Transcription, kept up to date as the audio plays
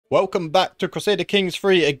Welcome back to Crusader Kings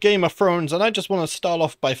 3, a Game of Thrones, and I just want to start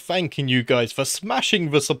off by thanking you guys for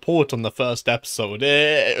smashing the support on the first episode.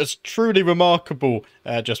 It was truly remarkable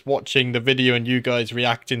just watching the video and you guys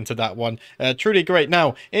reacting to that one. Truly great.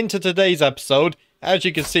 Now, into today's episode. As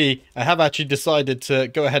you can see, I have actually decided to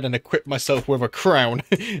go ahead and equip myself with a crown.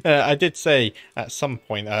 I did say at some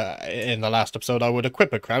point in the last episode I would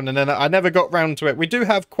equip a crown, and then I never got round to it. We do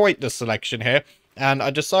have quite the selection here. And I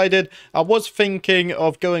decided I was thinking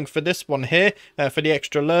of going for this one here for the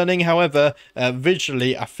extra learning. However,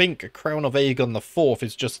 visually, I think Crown of Aegon the Fourth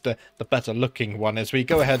is just the better looking one. As we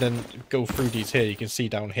go ahead and go through these here, you can see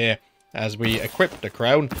down here as we equip the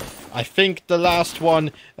crown. I think the last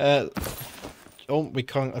one... oh, we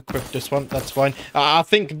can't equip this one. That's fine. I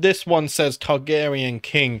think this one says Targaryen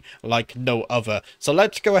King like no other. So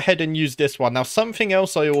let's go ahead and use this one. Now, something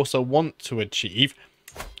else I also want to achieve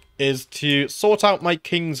is to sort out my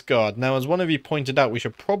Kingsguard. Now, as one of you pointed out, we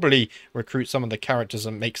should probably recruit some of the characters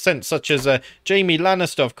that make sense, such as Jaime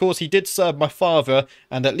Lannister. Of course, he did serve my father,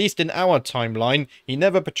 and at least in our timeline, he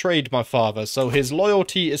never betrayed my father, so his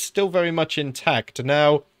loyalty is still very much intact.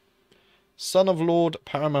 Now, son of Lord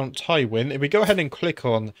Paramount Tywin, if we go ahead and click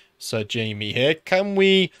on Sir Jaime here, can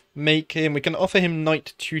we make him... we can offer him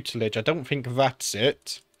knight tutelage. I don't think that's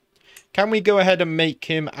it. Can we go ahead and make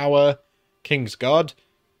him our Kingsguard?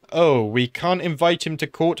 Oh, we can't invite him to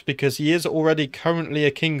court because he is already currently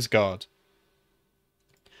a Kingsguard.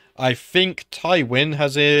 I think Tywin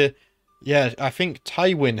has a... yeah, I think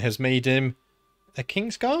Tywin has made him a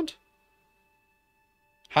Kingsguard?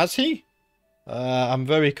 Has he? I'm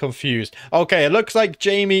very confused. Okay, it looks like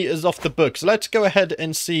Jaime is off the books. Let's go ahead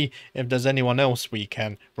and see if there's anyone else we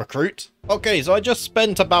can recruit. Okay, so I just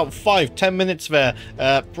spent about 5-10 minutes there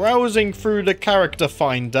browsing through the character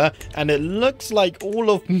finder, and it looks like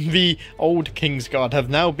all of the old Kingsguard have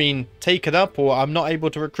now been taken up, or I'm not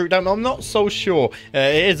able to recruit them. I'm not so sure.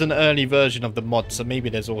 It is an early version of the mod, so maybe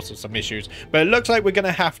there's also some issues. But it looks like we're going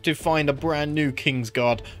to have to find a brand new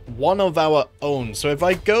Kingsguard, one of our own. So if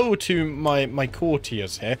I go to my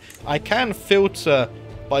courtiers here, I can filter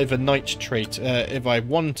by the knight trait if I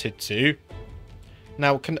wanted to.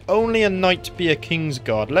 Now, can only a knight be a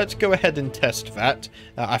Kingsguard? Let's go ahead and test that.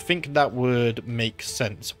 I think that would make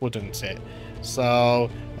sense, wouldn't it? So,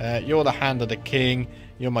 you're the hand of the king.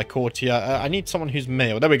 You're my courtier. I need someone who's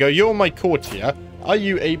male. There we go. You're my courtier. Are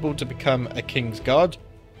you able to become a Kingsguard?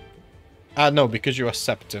 No, because you're a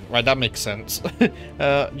septon. Right, that makes sense.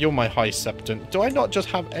 You're my high septon. Do I not just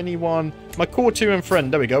have anyone? My courtier and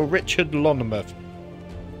friend. There we go. Richard Lonomouth.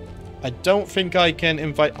 I don't think I can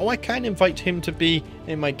invite... oh, I can invite him to be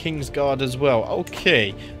in my Kingsguard as well.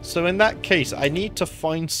 Okay, so in that case, I need to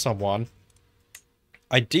find someone,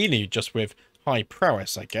 ideally just with high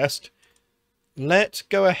prowess, I guess. Let's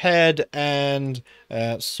go ahead and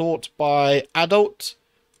sort by adult.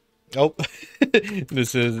 Oh,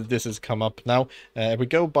 this has come up now. If we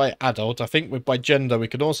go by adult, I think by gender, we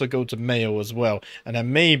could also go to male as well. And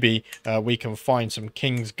then maybe we can find some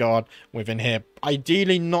Kingsguard within here.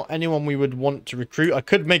 Ideally, not anyone we would want to recruit. I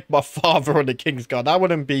could make my father on the Kingsguard. That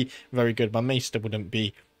wouldn't be very good. My maester wouldn't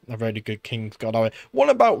be a very good Kingsguard. What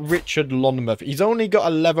about Richard Lonomouth? He's only got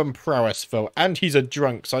 11 prowess, though, and he's a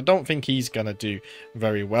drunk, so I don't think he's going to do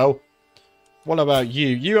very well. What about you?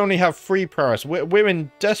 You only have 3 prowess. We're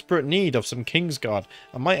in desperate need of some Kingsguard.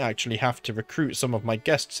 I might actually have to recruit some of my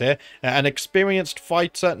guests here. An experienced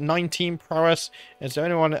fighter, 19 prowess. Is there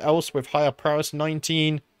anyone else with higher prowess?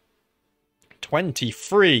 19.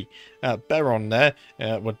 23. Beron there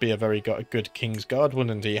would be a very good Kingsguard,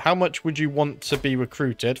 wouldn't he? How much would you want to be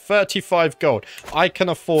recruited? 35 gold. I can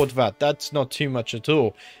afford that. That's not too much at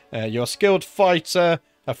all. You're a skilled fighter,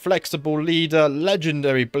 a flexible leader,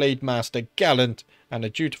 legendary blade master, gallant, and a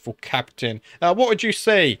dutiful captain. What would you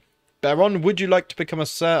say, Baron? Would you like to become a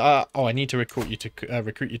sir? Oh, I need to recruit you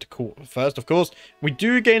to court first, of course. We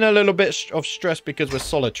do gain a little bit of stress because we're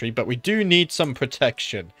solitary, but we do need some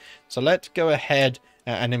protection. So let's go ahead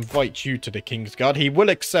and invite you to the Kingsguard. He will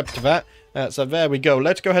accept that. So there we go.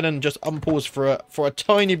 Let's go ahead and just unpause for a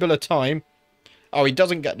tiny bit of time. Oh, he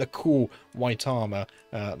doesn't get the cool white armor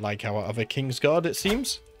like our other Kingsguard, it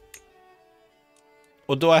seems.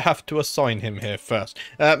 Or do I have to assign him here first?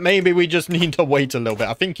 Maybe we just need to wait a little bit.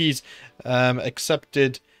 I think he's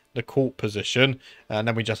accepted the court position. And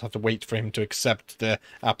then we just have to wait for him to accept the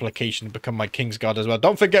application to become my Kingsguard as well.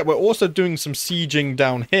 Don't forget, we're also doing some sieging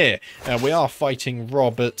down here. We are fighting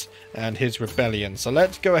Robert and his rebellion. So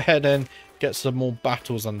let's go ahead and get some more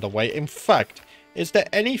battles underway. In fact, is there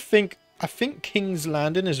anything... I think King's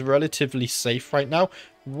Landing is relatively safe right now.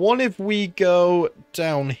 What if we go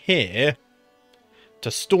down here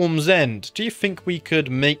to Storm's End. Do you think we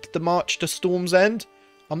could make the march to Storm's End?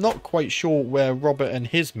 I'm not quite sure where Robert and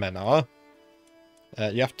his men are.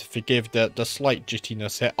 You have to forgive the slight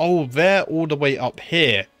jittiness here. Oh, they're all the way up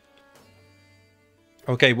here.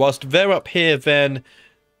 Okay, whilst they're up here then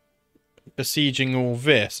besieging all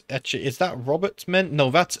this. Actually, is that Robert's men? No,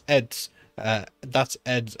 that's Ed's. That's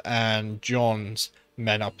Ed's and John's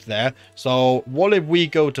men up there. So what if we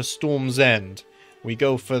go to Storm's End? We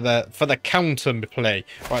go for the counter play.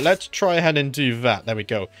 Right, let's try ahead and do that. There we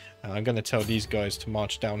go. I'm going to tell these guys to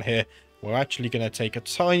march down here. We're actually going to take a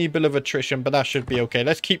tiny bit of attrition, but that should be okay.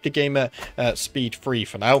 Let's keep the game at speed 3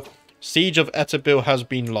 for now. Siege of Etterbill has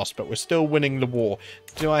been lost, but we're still winning the war.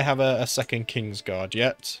 Do I have a second Kingsguard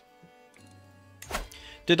yet?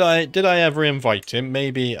 Did I ever invite him?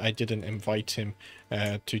 Maybe I didn't invite him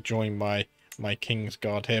to join my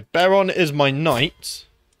Kingsguard here. Baron is my knight.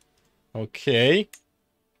 Okay.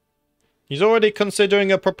 He's already considering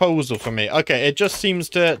a proposal for me. Okay, it just seems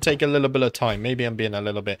to take a little bit of time. Maybe I'm being a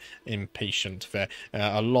little bit impatient there.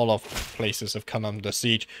 A lot of places have come under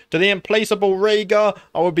siege. To the implacable Rhaegar,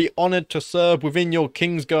 I will be honoured to serve within your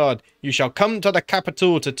Kingsguard. You shall come to the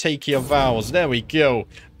capital to take your vows. There we go.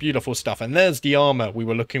 Beautiful stuff. And there's the armour we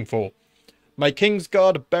were looking for. My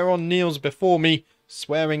Kingsguard Baron kneels before me,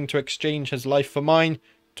 swearing to exchange his life for mine,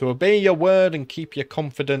 to obey your word and keep you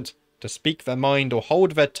confident, to speak their mind or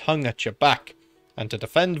hold their tongue at your back, and to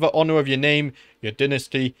defend the honour of your name, your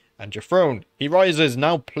dynasty, and your throne. He rises,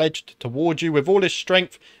 now pledged toward you with all his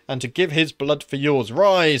strength, and to give his blood for yours.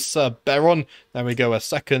 Rise, Sir Baron. There we go, a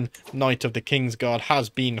second Knight of the Kingsguard has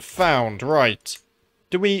been found. Right.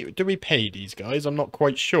 Do we pay these guys? I'm not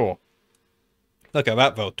quite sure. Look at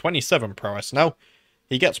that, though. 27 prowess now.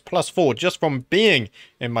 He gets +4 just from being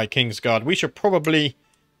in my Kingsguard. We should probably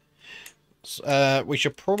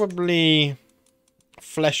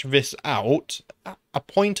flesh this out.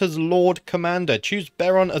 Appoint as Lord Commander. Choose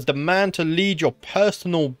Baron as the man to lead your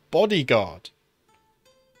personal bodyguard.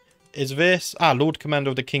 Is this... Lord Commander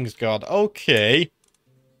of the Kingsguard. Okay.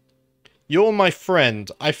 You're my friend.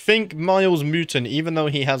 I think Miles Muton, even though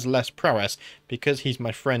he has less prowess, because he's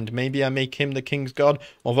my friend, maybe I make him the Kingsguard.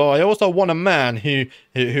 Although I also want a man who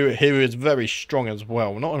is very strong as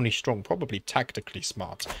well. Not only strong, probably tactically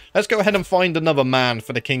smart. Let's go ahead and find another man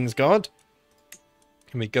for the Kingsguard.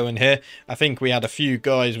 Can we go in here? I think we had a few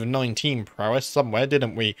guys with 19 prowess somewhere,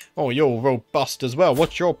 didn't we? Oh, you're robust as well.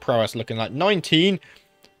 What's your prowess looking like? 19?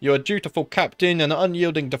 You're a dutiful captain, an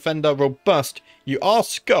unyielding defender, robust. You are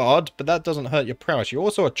scarred, but that doesn't hurt your prowess. You're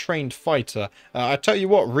also a trained fighter. I tell you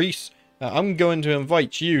what, Reese, I'm going to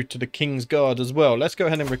invite you to the Kingsguard as well. Let's go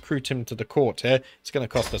ahead and recruit him to the court here. It's going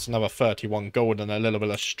to cost us another 31 gold and a little bit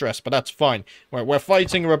of stress, but that's fine. We're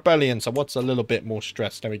fighting a rebellion, so what's a little bit more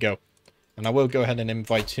stress? There we go. And I will go ahead and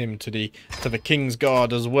invite him to the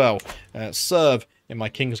Kingsguard as well. Serve in my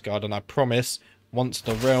Kingsguard, and I promise... Once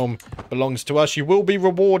the realm belongs to us, you will be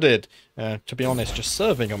rewarded. To be honest, just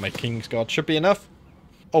serving on my Kingsguard should be enough.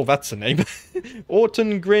 Oh, that's a name.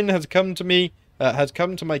 Orton Grin has come to me, has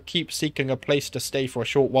come to my keep seeking a place to stay for a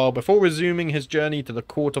short while before resuming his journey to the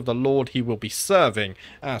court of the Lord he will be serving.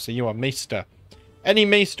 So you are Maester. Any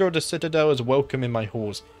Maester of the Citadel is welcome in my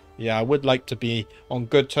halls. Yeah, I would like to be on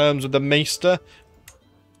good terms with the Maester.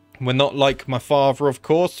 We're not like my father, of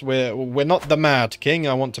course. We're not the Mad King.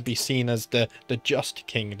 I want to be seen as the just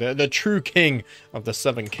king, the true king of the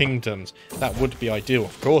Seven Kingdoms. That would be ideal,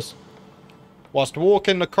 of course. Whilst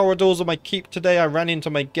walking the corridors of my keep today, I ran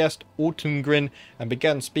into my guest, Ortungrin, and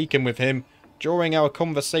began speaking with him. During our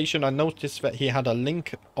conversation, I noticed that he had a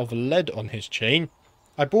link of lead on his chain.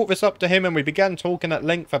 I brought this up to him, and we began talking at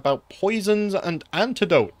length about poisons and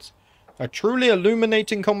antidotes. A truly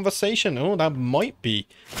illuminating conversation. Oh, that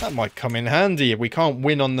might come in handy if we can't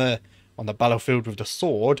win on the battlefield with the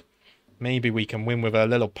sword. Maybe we can win with a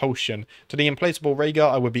little potion. To the implacable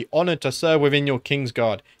Rhaegar, I would be honoured to serve within your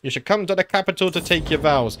Kingsguard. You should come to the capital to take your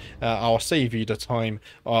vows. I'll save you the time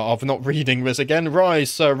of not reading this again.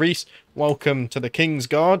 Rise, Sir Reese. Welcome to the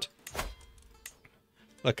Kingsguard.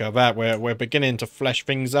 Look at that. We're beginning to flesh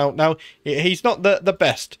things out now. He's not the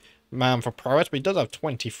best man for prowess, but he does have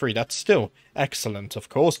 23. That's still excellent, of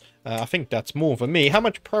course. I think that's more than me. How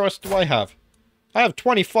much prowess do I have? I have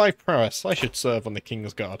 25 prowess. I should serve on the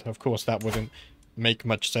Kingsguard. Of course, that wouldn't make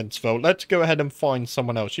much sense, though. Let's go ahead and find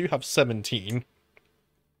someone else. You have 17.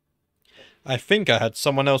 I think I had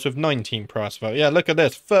someone else with 19 prowess, though. Yeah, look at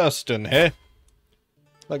this. Thurston here.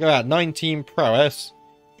 Look at that. 19 prowess.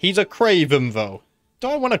 He's a Craven, though. Do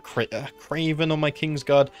I want a Craven on my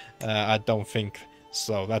Kingsguard? I don't think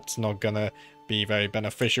so. That's not gonna be very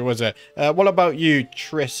beneficial, is it? What about you,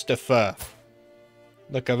 Christopher?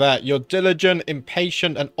 Look at that. You're diligent,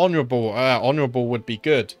 impatient, and honourable. Honourable would be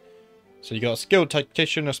good. So you got a skilled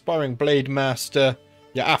tactician, aspiring blade master,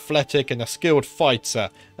 you're athletic, and a skilled fighter.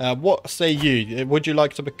 What say you? Would you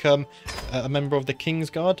like to become a member of the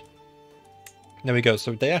Kingsguard? There we go.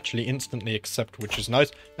 So they actually instantly accept, which is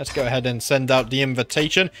nice. Let's go ahead and send out the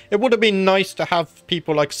invitation. It would have been nice to have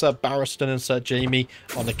people like Sir Barristan and Sir Jaime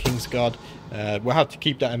on the Kingsguard. We'll have to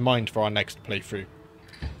keep that in mind for our next playthrough.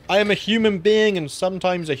 I am a human being, and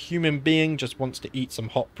sometimes a human being just wants to eat some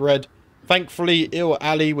hot bread. Thankfully, Il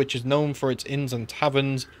Alley, which is known for its inns and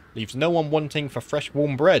taverns, leaves no one wanting for fresh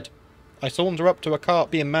warm bread. I saunter up to a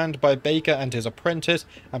cart being manned by a baker and his apprentice,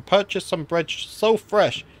 and purchase some bread so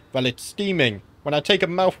fresh that it's steaming. When I take a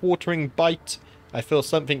mouth-watering bite, I feel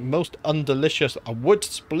something most undelicious, a wood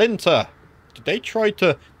splinter. Did they try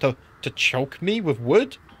to choke me with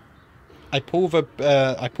wood? I pull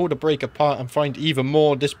the break apart and find even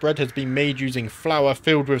more. This bread has been made using flour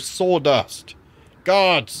filled with sawdust.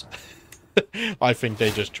 Guards! I think they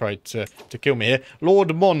just tried to kill me here.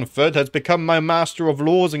 Lord Montfort has become my master of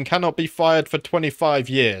laws and cannot be fired for 25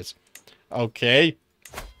 years. Okay.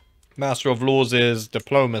 Master of laws is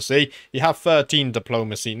diplomacy. You have 13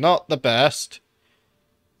 diplomacy. Not the best.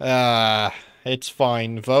 It's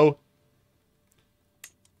fine, though.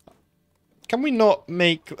 Can we not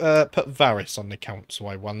put Varys on the council,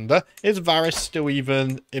 I wonder? Is Varys still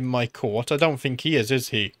even in my court? I don't think he is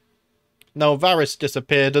he? No, Varys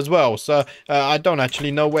disappeared as well, so I don't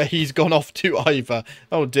actually know where he's gone off to either.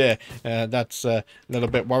 Oh dear, that's a little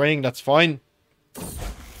bit worrying. That's fine.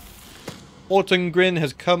 Ortongrin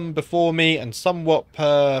has come before me and somewhat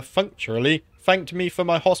perfunctorily thanked me for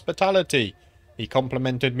my hospitality. He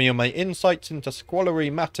complimented me on my insights into squallery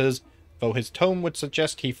matters, though his tone would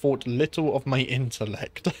suggest he thought little of my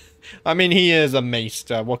intellect. I mean, he is a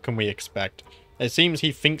maester. What can we expect? It seems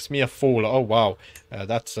he thinks me a fool. Oh, wow.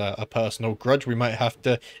 That's a personal grudge we might have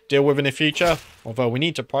to deal with in the future. Although we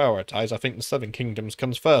need to prioritize. I think the Southern Kingdoms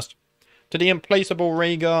comes first. To the implacable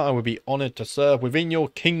Rhaegar, I would be honoured to serve within your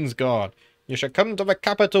Kingsguard. You shall come to the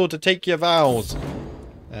capital to take your vows.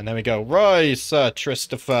 And there we go. Rise, Sir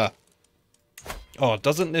Christopher. Oh,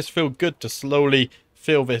 doesn't this feel good to slowly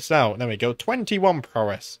fill this out? There we go. 21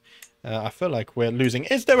 prowess. I feel like we're losing.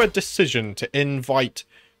 Is there a decision to invite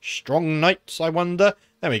strong knights, I wonder?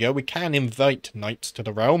 There we go. We can invite knights to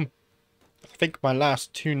the realm. I think my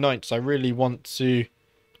last 2 knights, I really want to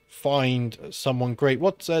find someone great.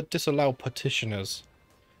 What's disallow petitioners?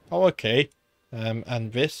 Oh, okay.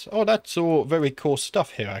 And this. Oh, that's all very cool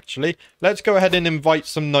stuff here, actually. Let's go ahead and invite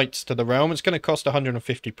some knights to the realm. It's going to cost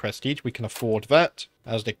 150 prestige. We can afford that.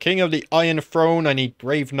 As the king of the Iron Throne, I need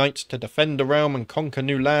brave knights to defend the realm and conquer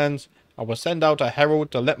new lands. I will send out a herald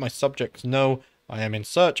to let my subjects know I am in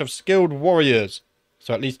search of skilled warriors.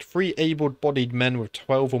 So at least 3 able-bodied men with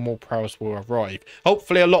 12 or more prowess will arrive.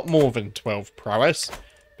 Hopefully a lot more than 12 prowess.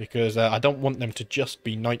 Because I don't want them to just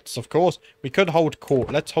be knights, of course. We could hold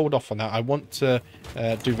court. Let's hold off on that. I want to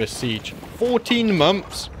do this siege. 14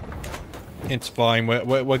 months. It's fine.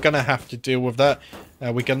 We're going to have to deal with that.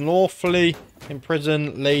 We can lawfully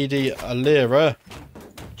imprison Lady Alira.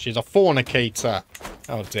 She's a fornicator.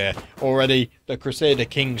 Oh dear. Already the Crusader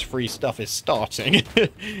Kings free stuff is starting.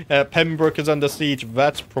 Pembroke is under siege.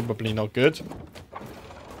 That's probably not good.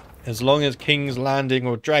 As long as King's Landing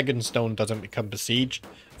or Dragonstone doesn't become besieged.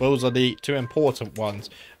 Those are the 2 important ones.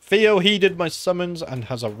 Theo heeded my summons and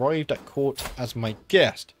has arrived at court as my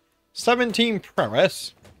guest. 17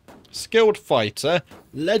 prowess. Skilled fighter.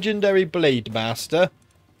 Legendary blade master.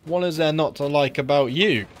 What is there not to like about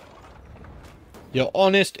you? You're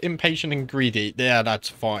honest, impatient, and greedy. Yeah, that's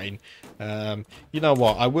fine. You know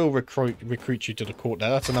what? I will recruit you to the court there.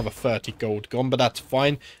 That's another 30 gold gone, but that's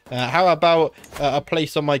fine. How about a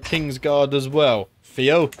place on my Kingsguard as well?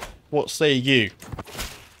 Theo, what say you?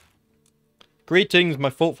 Greetings, my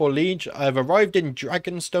thoughtful liege. I have arrived in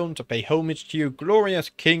Dragonstone to pay homage to you, glorious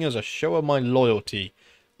king, as a show of my loyalty.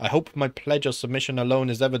 I hope my pledge of submission alone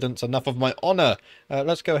is evidence enough of my honour.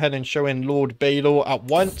 Let's go ahead and show in Lord Baelor at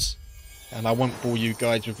once. And I won't bore you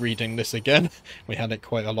guys with reading this again. We had it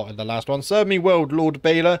quite a lot in the last one. Serve me well, Lord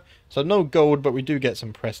Baelor. So no gold, but we do get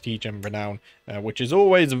some prestige and renown, which is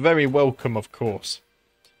always very welcome, of course.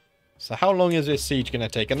 So how long is this siege going to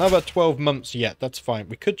take? Another 12 months yet. That's fine.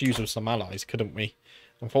 We could use some allies, couldn't we?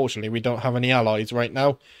 Unfortunately, we don't have any allies right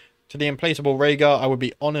now. To the implacable Rhaegar, I would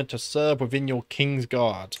be honoured to serve within your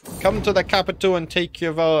Kingsguard. Come to the capital and take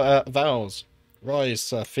your vows. Rise,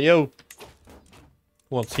 Sir Theo.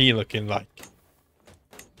 What's he looking like?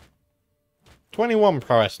 21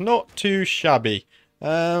 prowess. Not too shabby.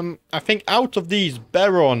 I think out of these,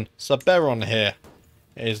 Sir Beron here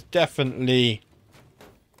is definitely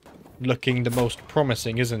looking the most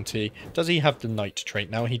promising, isn't he? Does he have the knight trait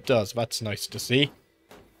now? He does. That's nice to see.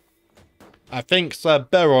 I think Sir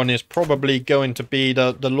Beron is probably going to be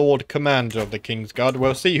the Lord Commander of the Kingsguard.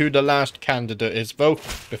 We'll see who the last candidate is, though,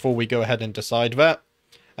 before we go ahead and decide that.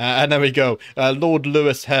 And there we go. Lord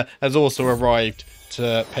Lewis has also arrived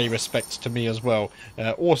to pay respects to me as well.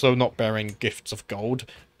 Also not bearing gifts of gold,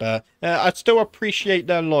 but I still appreciate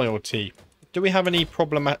their loyalty. Do we have any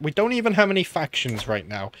we don't even have any factions right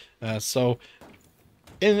now. So,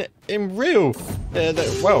 in real...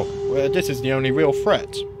 this is the only real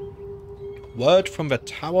threat. Word from the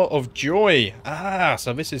Tower of Joy. Ah,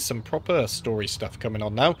 so this is some proper story stuff coming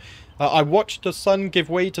on now. I watched the sun give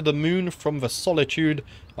way to the moon from the solitude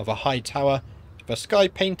of a high tower. The sky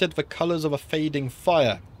painted the colours of a fading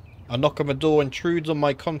fire. A knock on the door intrudes on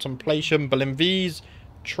my contemplation, but in these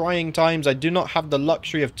trying times I do not have the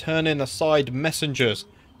luxury of turning aside messengers.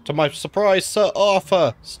 To my surprise, Sir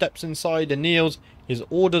Arthur steps inside and kneels. His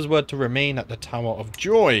orders were to remain at the Tower of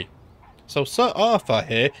Joy. So Sir Arthur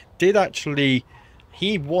here did actually...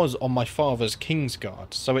 He was on my father's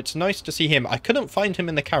Kingsguard, so it's nice to see him. I couldn't find him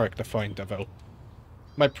in the character finder, though.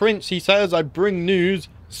 My prince, he says, I bring news.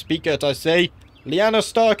 Speak it, I say. Lyanna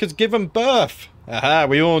Stark has given birth. Aha,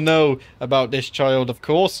 we all know about this child, of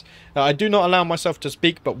course. I do not allow myself to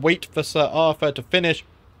speak, but wait for Sir Arthur to finish.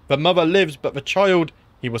 The mother lives, but the child,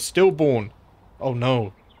 he was stillborn. Oh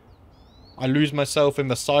no. I lose myself in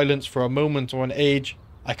the silence for a moment or an age.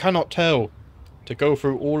 I cannot tell. To go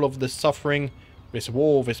through all of this suffering, this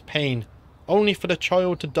war, this pain, only for the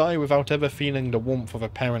child to die without ever feeling the warmth of a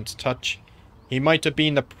parent's touch. He might have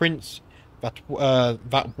been the prince that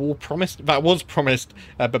was promised,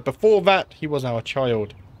 but before that, he was our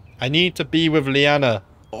child. I need to be with Lyanna.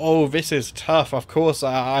 Oh, this is tough. Of course,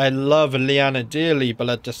 I love Lyanna dearly, but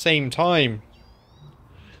at the same time,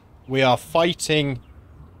 we are fighting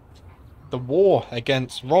the war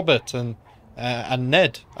against Robert and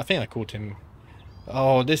Ned. I think I called him.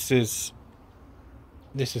 Oh, this is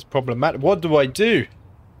problematic. What do I do?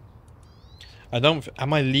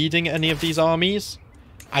 Am I leading any of these armies?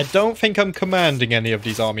 I don't think I'm commanding any of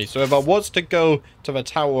these armies. So if I was to go to the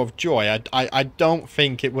Tower of Joy, I don't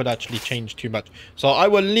think it would actually change too much. So I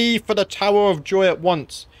will leave for the Tower of Joy at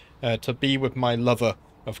once to be with my lover,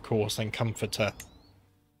 of course, and comfort her.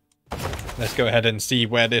 Let's go ahead and see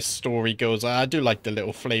where this story goes. I do like the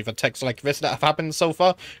little flavour text like this that have happened so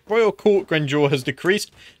far. Royal court grandeur has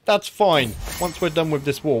decreased. That's fine. Once we're done with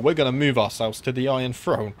this war, we're going to move ourselves to the Iron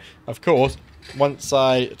Throne. Of course, once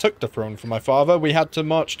I took the throne from my father, we had to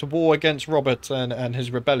march to war against Robert and his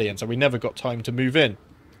rebellion, so we never got time to move in.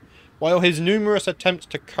 While his numerous attempts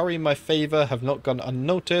to curry my favour have not gone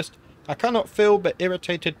unnoticed, I cannot feel but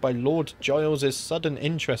irritated by Lord Giles' sudden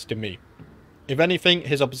interest in me. If anything,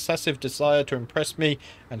 his obsessive desire to impress me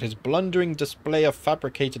and his blundering display of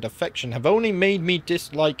fabricated affection have only made me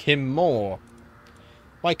dislike him more.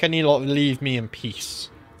 Why can he not leave me in peace?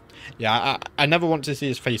 Yeah, I never want to see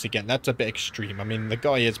his face again. That's a bit extreme. I mean, the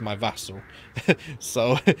guy is my vassal.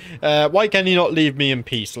 So, why can he not leave me in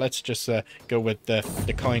peace? Let's just go with the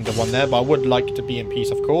kinder one there. But I would like to be in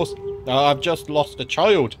peace, of course. I've just lost a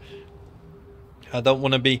child. I don't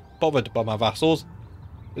want to be bothered by my vassals.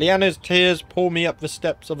 Lyanna's tears pour me up the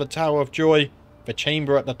steps of the Tower of Joy. The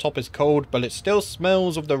chamber at the top is cold, but it still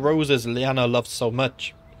smells of the roses Lyanna loves so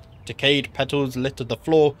much. Decayed petals litter the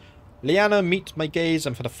floor. Lyanna meets my gaze,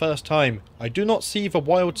 and for the first time, I do not see the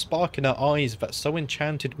wild spark in her eyes that so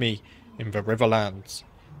enchanted me in the Riverlands.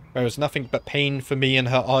 There is nothing but pain for me in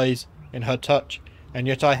her eyes, in her touch, and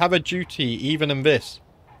yet I have a duty even in this.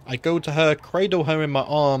 I go to her, cradle her in my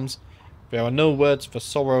arms. There are no words for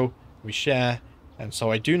sorrow we share, and so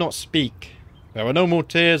I do not speak. There are no more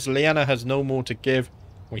tears, Lyanna has no more to give.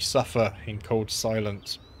 We suffer in cold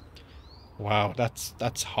silence. Wow,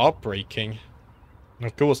 that's heartbreaking.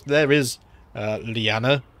 Of course, there is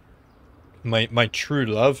Lyanna, my true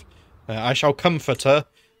love. I shall comfort her,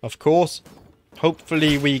 of course.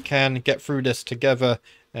 Hopefully we can get through this together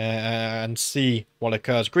and see what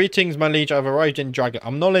occurs. Greetings, my liege. I've arrived in Dragon...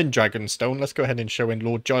 I'm not in Dragonstone. Let's go ahead and show in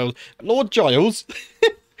Lord Giles. Lord Giles?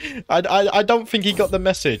 I don't think he got the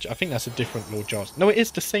message. I think that's a different Lord Giles. No, it is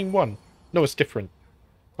the same one. No, it's different.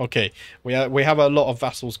 Okay, we have a lot of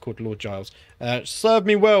vassals called Lord Giles. Serve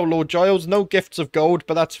me well, Lord Giles. No gifts of gold,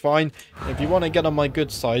 but that's fine. If you want to get on my good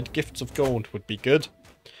side, gifts of gold would be good.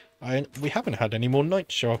 We haven't had any more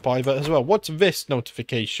knights show up either as well. What's this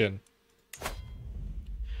notification?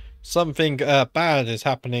 Something bad is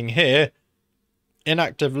happening here.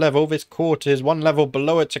 Inactive level. This court is one level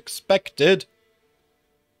below its expected.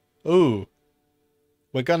 Ooh.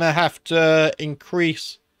 We're going to have to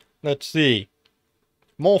increase... Let's see.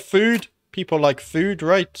 More food. People like food,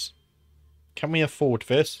 right? Can we afford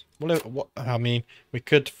this? Well, what, I mean, we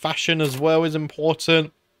could. Fashion as well is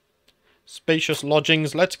important. Spacious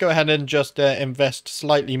lodgings. Let's go ahead and just invest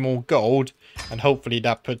slightly more gold. And hopefully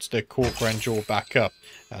that puts the court grandeur back up.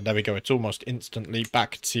 There we go. It's almost instantly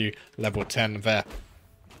back to level 10 there.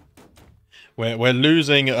 We're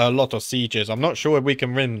losing a lot of sieges. I'm not sure if we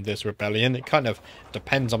can win this rebellion. It kind of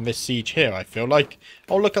depends on this siege here, I feel like.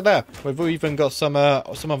 Oh, look at that. We've even got some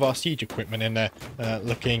of our siege equipment in there,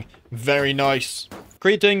 looking very nice.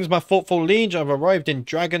 Greetings, my thoughtful liege. I've arrived in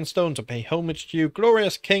Dragonstone to pay homage to you,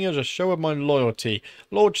 glorious king, as a show of my loyalty.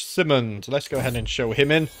 Lord Simmons, let's go ahead and show him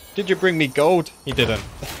in. Did you bring me gold? He didn't.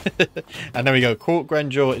 And there we go. Court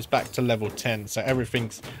grandeur is back to level 10, so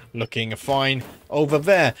everything's looking fine over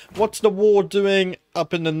there. What's the war doing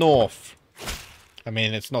up in the north? I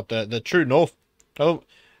mean, it's not the true north. Oh,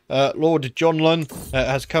 Lord Jonlon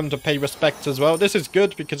has come to pay respect as well. This is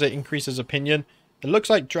good because it increases opinion. It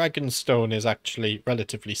looks like Dragonstone is actually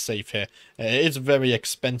relatively safe here. It is very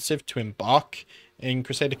expensive to embark in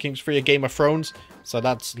Crusader Kings 3, a Game of Thrones. So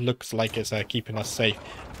that looks like it's keeping us safe.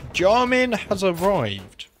 Jarmin has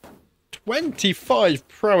arrived. 25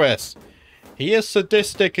 prowess. He is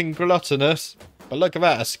sadistic and gluttonous. But look at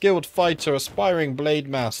that. A skilled fighter, aspiring blade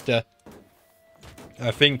master.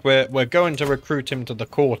 I think we're going to recruit him to the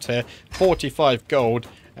court here. 45 gold.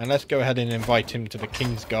 And let's go ahead and invite him to the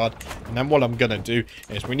Kingsguard. And then what I'm going to do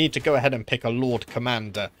is we need to go ahead and pick a Lord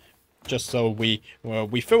Commander. Just so we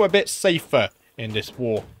feel a bit safer in this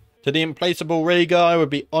war. To the implacable Rhaegar, I would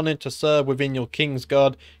be honoured to serve within your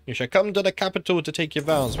Kingsguard. You shall come to the capital to take your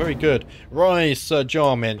vows. Very good. Rise, Sir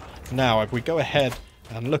Jarmin. Now, if we go ahead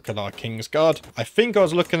and look at our Kingsguard. I think I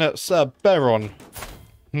was looking at Sir Beron.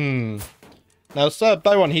 Now, Sir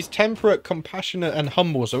Beron, he's temperate, compassionate, and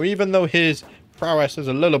humble. So even though his prowess is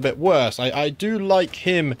a little bit worse, I do like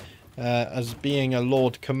him as being a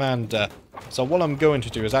Lord Commander. So what I'm going to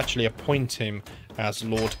do is actually appoint him as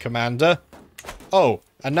Lord Commander. Oh,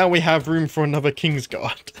 and now we have room for another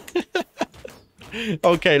Kingsguard.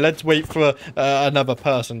 Okay, let's wait for another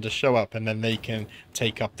person to show up, and then they can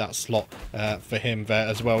take up that slot for him there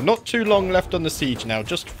as well. Not too long left on the siege now,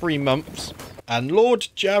 just 3 months. And Lord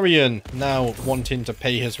Targaryen now wanting to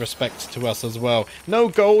pay his respects to us as well. No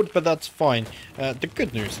gold, but that's fine. The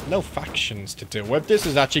good news, no factions to deal with. This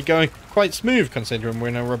is actually going quite smooth considering we're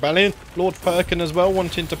in a rebellion. Lord Perkin as well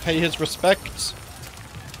wanting to pay his respects.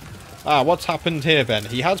 Ah, what's happened here then?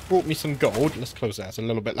 He has brought me some gold. Let's close that. It's a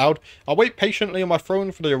little bit loud. I'll wait patiently on my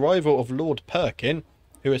throne for the arrival of Lord Perkin,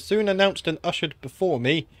 who is soon announced and ushered before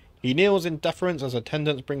me. He kneels in deference as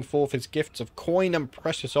attendants bring forth his gifts of coin and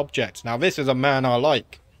precious objects. Now this is a man I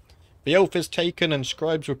like. The oath is taken and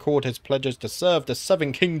scribes record his pledges to serve the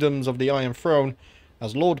 7 kingdoms of the Iron Throne.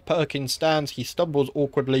 As Lord Perkin stands, he stumbles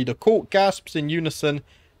awkwardly. The court gasps in unison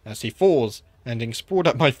as he falls, ending sprawled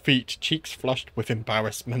at my feet, cheeks flushed with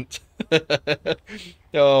embarrassment.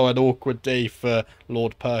 Oh, an awkward day for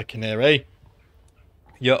Lord Perkin here, eh?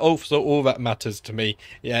 Your oaths are all that matters to me.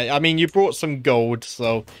 Yeah, I mean, you brought some gold,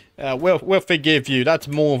 so we'll forgive you. That's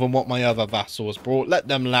more than what my other vassals brought. Let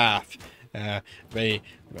them laugh. I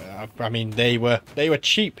mean, they were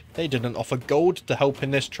cheap. They didn't offer gold to help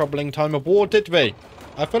in this troubling time of war, did they?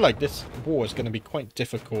 I feel like this war is going to be quite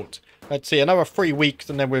difficult. Let's see, another 3 weeks,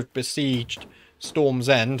 and then we've besieged Storm's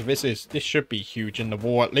End. This should be huge in the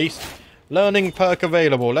war, at least. Learning perk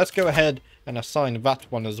available. Let's go ahead and assign that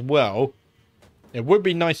one as well. It would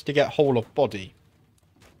be nice to get whole of body.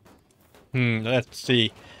 Let's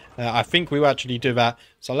see. I think we will actually do that.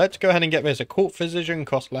 So let's go ahead and get this. A court physician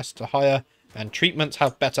costs less to hire, and treatments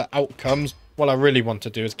have better outcomes. What I really want to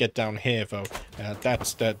do is get down here, though.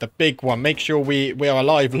 That's the big one. Make sure we are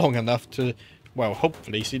alive long enough to, well,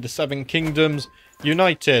 hopefully see the 7 kingdoms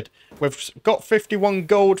united. We've got 51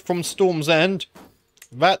 gold from Storm's End.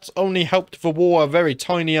 That's only helped the war a very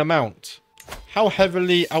tiny amount. How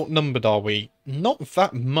heavily outnumbered are we? Not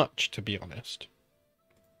that much, to be honest.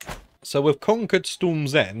 So we've conquered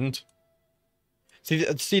Storm's End.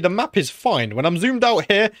 See, the map is fine. When I'm zoomed out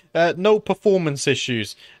here, no performance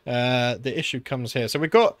issues. The issue comes here. So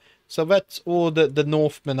we've got, so that's all the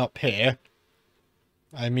Northmen up here.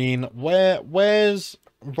 I mean, where's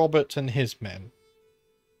Robert and his men?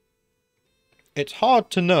 It's hard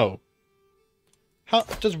to know. How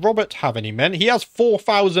does Robert have any men? He has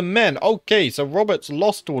 4,000 men. Okay, so Robert's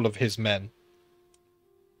lost all of his men.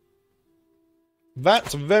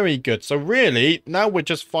 That's very good. So really, now we're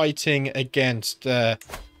just fighting against Lord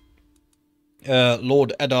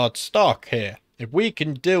Eddard Stark here. If we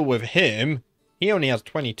can deal with him, he only has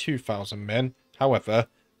 22,000 men. However,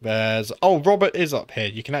 There's... Oh, Robert is up here.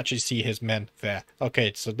 You can actually see his men there.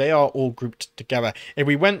 Okay, so they are all grouped together. If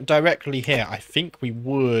we went directly here, I think we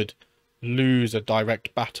would lose a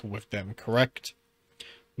direct battle with them, correct?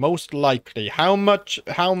 Most likely. How much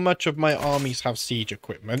of my armies have siege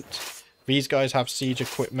equipment? These guys have siege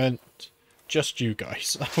equipment. Just you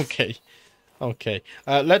guys. Okay. Okay.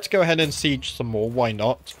 Let's go ahead and siege some more. Why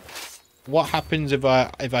not? What happens if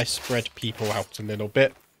I spread people out a little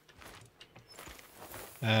bit?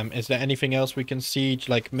 Is there anything else we can siege?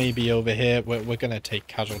 Like maybe over here? We're going to take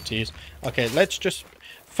casualties. Okay, let's just...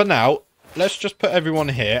 For now, let's just put everyone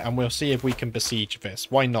here and we'll see if we can besiege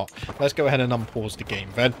this. Why not? Let's go ahead and unpause the game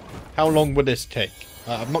then. How long will this take?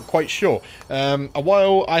 I'm not quite sure. A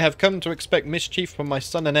while I have come to expect mischief from my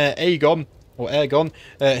son and heir Aegon. Or Aegon.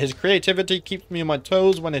 His creativity keeps me on my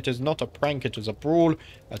toes. When it is not a prank, it is a brawl.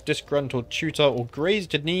 A disgruntled tutor or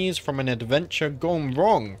grazed knees from an adventure gone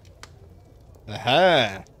wrong.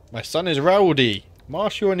 Aha! My son is rowdy.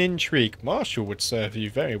 Martial and intrigue. Martial would serve you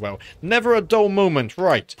very well. Never a dull moment.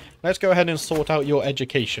 Right. Let's go ahead and sort out your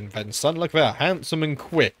education then, son. Look there. Handsome and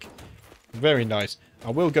quick. Very nice.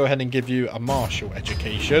 I will go ahead and give you a martial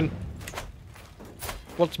education.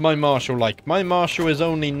 What's my martial like? My martial is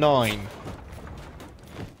only 9.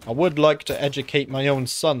 I would like to educate my own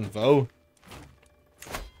son, though.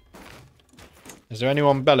 Is there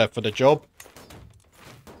anyone better for the job?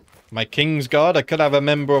 My Kingsguard? I could have a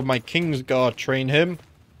member of my Kingsguard train him.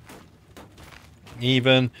 We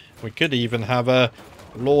could even have a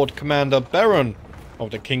Lord Commander Baron of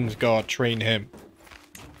the Kingsguard train him.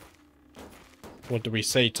 What do we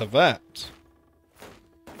say to that?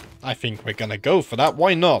 I think we're gonna go for that.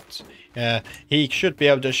 Why not? He should be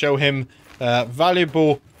able to show him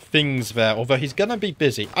valuable things there, although he's gonna be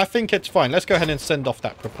busy. I think it's fine. Let's go ahead and send off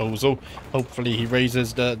that proposal. Hopefully he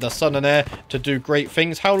raises the son and heir to do great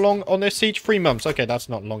things. How long on this siege? 3 months. Okay, that's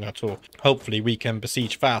not long at all. Hopefully we can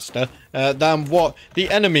besiege faster than what the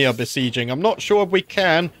enemy are besieging. I'm not sure if we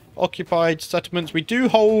can. Occupied settlements. We do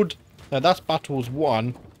hold... that's battles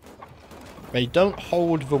 1. They don't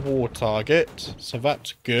hold the war target, so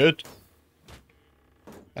that's good.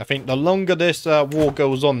 I think the longer this war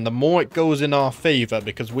goes on, the more it goes in our favour,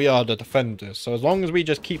 because we are the defenders. So as long as we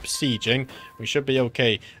just keep sieging, we should be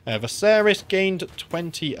okay. Viserys gained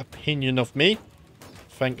 20 opinion of me,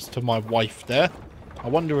 thanks to my wife there. I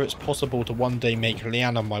wonder if it's possible to one day make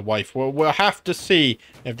Lyanna my wife. We'll have to see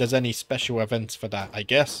if there's any special events for that, I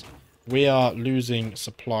guess. We are losing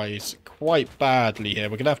supplies quite badly here.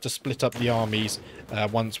 We're going to have to split up the armies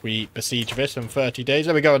once we besiege this in 30 days.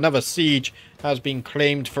 There we go. Another siege has been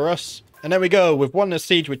claimed for us. And there we go. We've won the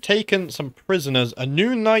siege. We've taken some prisoners. A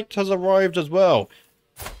new knight has arrived as well.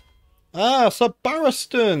 Ah, Sir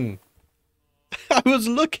Barristan. I was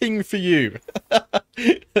looking for you.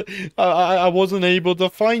 I wasn't able to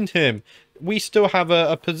find him. We still have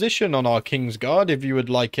a position on our Kingsguard if you would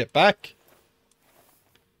like it back.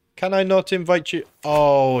 Can I not invite you?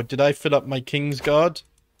 Oh, did I fill up my Kingsguard?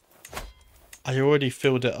 I already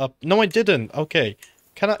filled it up. No, I didn't. Okay.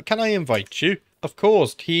 Can I invite you? Of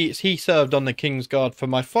course. He served on the Kingsguard for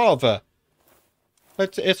my father.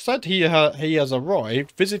 It said he has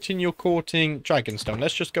arrived, visiting your courting Dragonstone.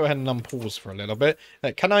 Let's just go ahead and unpause for a little bit.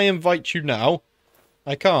 Can I invite you now?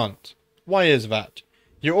 I can't. Why is that?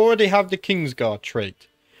 You already have the Kingsguard trait.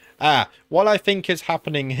 What I think is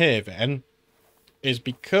happening here then is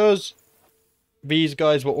because these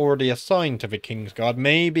guys were already assigned to the Kingsguard,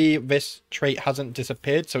 maybe this trait hasn't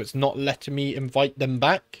disappeared, so it's not letting me invite them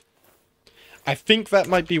back. I think that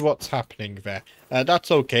might be what's happening there.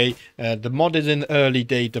 That's okay. The mod is in early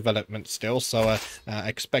day development still, so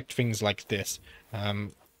expect things like this.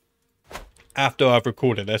 After I've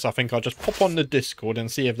recorded this, I think I'll just pop on the Discord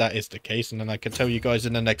and see if that is the case, and then I can tell you guys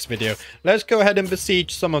in the next video. Let's go ahead and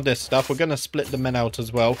besiege some of this stuff. We're going to split the men out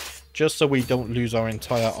as well, just so we don't lose our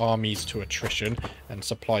entire armies to attrition and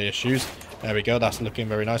supply issues. There we go. That's looking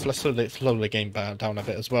very nice. Let's slow the game down a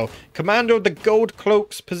bit as well. Commander of the Gold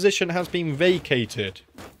Cloaks position has been vacated.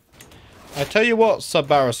 I tell you what, Sir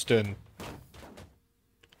Barristan.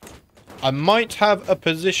 I might have a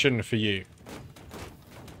position for you.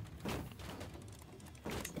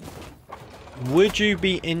 Would you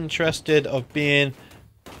be interested of being...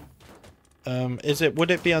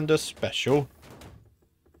 would it be under special?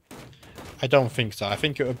 I don't think so. I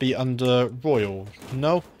think it would be under royal.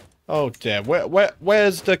 No? Oh dear.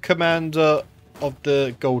 Where's the commander of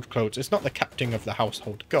the Gold Cloaks? It's not the captain of the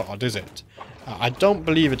household guard, is it? I don't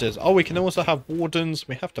believe it is. Oh, we can also have wardens.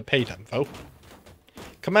 We have to pay them, though.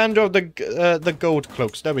 Commander of the Gold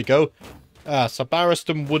Cloaks. There we go. Sir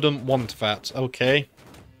Barristan wouldn't want that. Okay.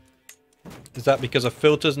 Is that because of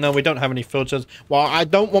filters? No, we don't have any filters. Well, I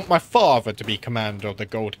don't want my father to be commander of the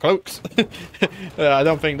Gold Cloaks. I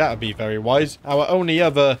don't think that would be very wise. Our only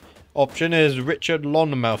other option is Richard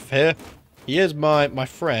Lonmouth here. He is my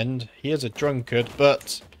friend. He is a drunkard,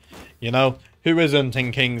 but, you know, who isn't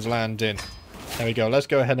in King's Landing? There we go. Let's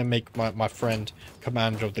go ahead and make my friend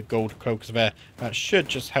commander of the Gold Cloaks there. That should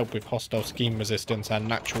just help with hostile scheme resistance and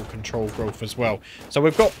natural control growth as well. So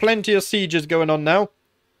we've got plenty of sieges going on now.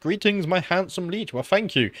 Greetings, my handsome liege. Well,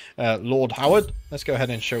 thank you, Lord Howard. Let's go ahead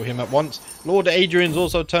and show him at once. Lord Adrian's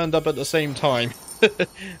also turned up at the same time.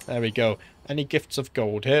 There we go. Any gifts of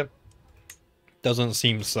gold here? Doesn't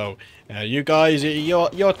seem so. You guys,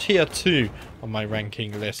 you're tier 2 on my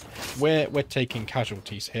ranking list. We're taking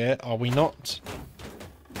casualties here, are we not?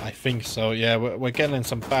 I think so. Yeah, we're getting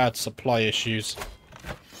some bad supply issues.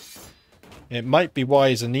 It might be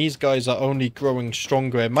wise, and these guys are only growing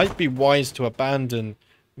stronger. It might be wise to abandon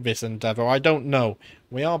this endeavor. I don't know.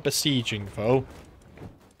 We are besieging, though.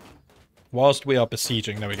 Whilst we are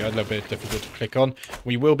besieging, there we go, a little bit difficult to click on,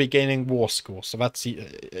 we will be gaining war score, so that's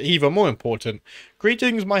even more important.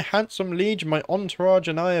 Greetings, my handsome liege. My entourage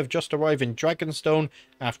and I have just arrived in Dragonstone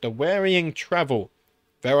after wearying travel.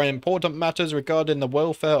 There are important matters regarding the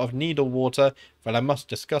welfare of Needlewater that I must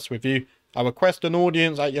discuss with you. I request an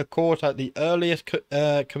audience at your court at the earliest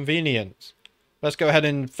convenience. Let's go ahead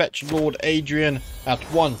and fetch Lord Adrian at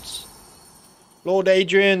once. Lord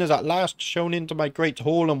Adrian is at last shown into my great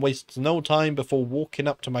hall and wastes no time before walking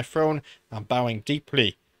up to my throne and bowing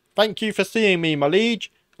deeply. Thank you for seeing me, my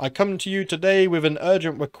liege. I come to you today with an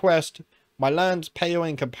urgent request. My lands pale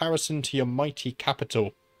in comparison to your mighty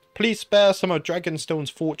capital. Please spare some of Dragonstone's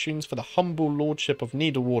fortunes for the humble lordship of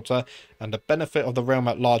Needlewater and the benefit of the realm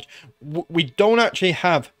at large. We don't actually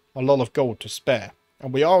have a lot of gold to spare,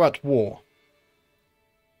 and we are at war.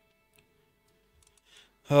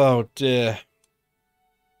 Oh dear.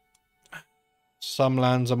 Some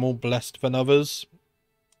lands are more blessed than others.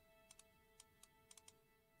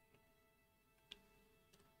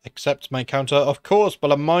 Accept my counter, of course,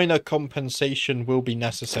 but a minor compensation will be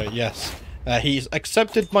necessary. Yes, he's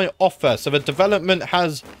accepted my offer, so the development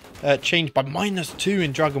has changed by -2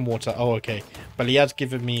 in Dragonwater. Oh, okay, but he has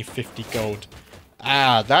given me 50 gold.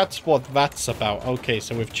 Ah, that's what that's about. Okay,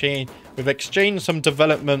 so we've exchanged some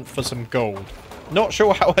development for some gold. Not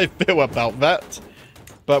sure how I feel about that.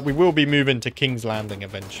 But we will be moving to King's Landing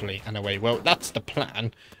eventually. Anyway, well, that's the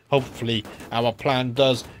plan. Hopefully, our plan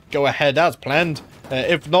does go ahead as planned.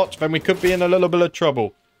 If not, then we could be in a little bit of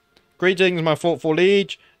trouble. Greetings, my thoughtful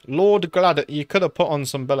liege. Lord Glad, you could have put on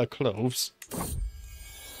some better clothes.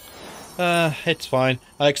 It's fine.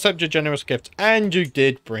 I accept your generous gift. And you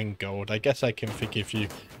did bring gold. I guess I can forgive you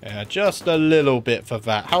just a little bit for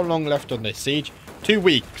that. How long left on this siege? 2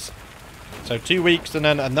 weeks. So 2 weeks and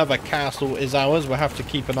then another castle is ours. We'll have to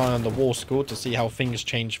keep an eye on the war score to see how things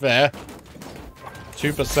change there.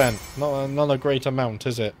 2%. Not a great amount,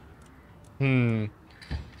 is it?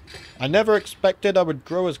 I never expected I would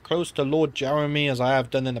grow as close to Lord Jeremy as I have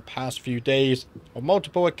done in the past few days. On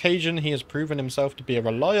multiple occasions, he has proven himself to be a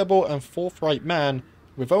reliable and forthright man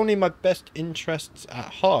with only my best interests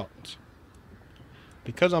at heart.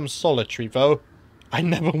 Because I'm solitary, though, I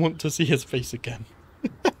never want to see his face again.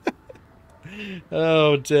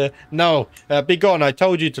 Oh dear. No, be gone. I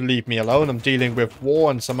told you to leave me alone. I'm dealing with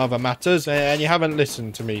war and some other matters, and you haven't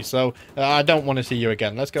listened to me, so I don't want to see you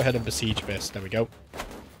again. Let's go ahead and besiege this. There we go.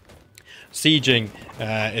 Sieging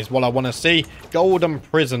is what I want to see. Golden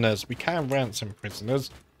prisoners. We can ransom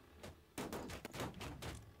prisoners.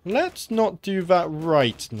 Let's not do that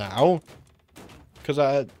right now.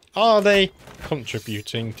 Because are they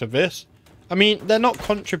contributing to this? I mean, they're not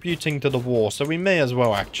contributing to the war, so we may as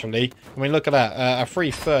well, actually. I mean, look at that. A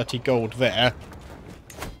free 30 gold there.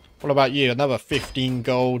 What about you? Another 15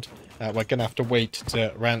 gold. We're going to have to wait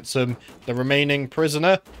to ransom the remaining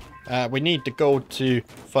prisoner. We need the gold to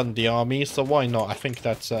fund the army, so why not? I think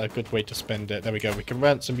that's a good way to spend it. There we go. We can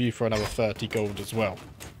ransom you for another 30 gold as well.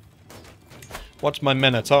 What's my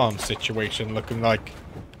men-at-arms situation looking like?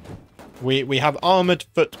 We have armoured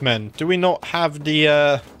footmen. Do we not have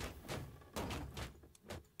the...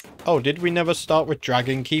 Oh, did we never start with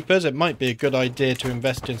Dragon Keepers? It might be a good idea to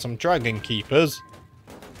invest in some Dragon Keepers.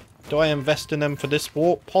 Do I invest in them for this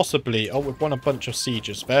war? Possibly. Oh, we've won a bunch of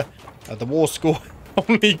sieges there. The war score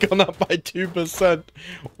only gone up by 2%.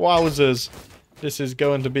 Wowzers. This is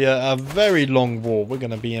going to be a very long war. We're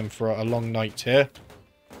going to be in for a long night here.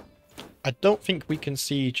 I don't think we can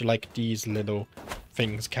siege like these little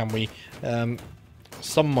things, can we?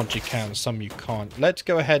 Some mods you can, some you can't. Let's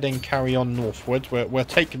go ahead and carry on northwards. We'll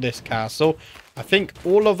take this castle. I think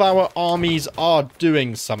all of our armies are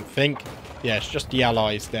doing something. Yeah, it's just the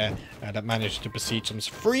allies there that managed to besiege them.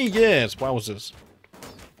 3 years, wowzers.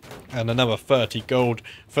 And another 30 gold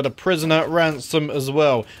for the prisoner ransom as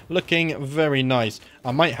well. Looking very nice.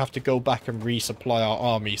 I might have to go back and resupply our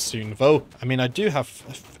army soon, though. I mean, I do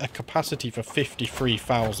have a capacity for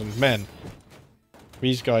 53,000 men.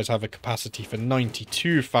 These guys have a capacity for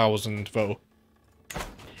 92,000, though.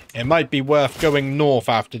 It might be worth going north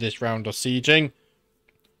after this round of sieging.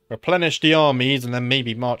 Replenish the armies and then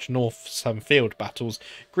maybe march north some field battles.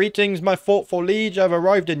 Greetings, my thoughtful liege. I've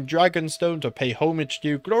arrived in Dragonstone to pay homage to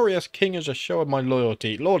you, glorious king, as a show of my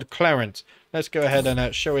loyalty. Lord Clarence. Let's go ahead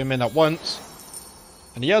and show him in at once.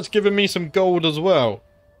 And he has given me some gold as well.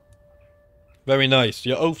 Very nice.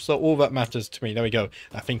 Your oaths are all that matters to me. There we go.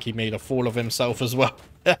 I think he made a fool of himself as well.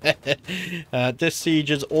 This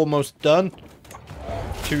siege is almost done.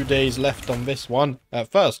 2 days left on this one.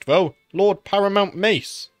 First, though, Lord Paramount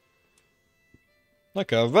Mace.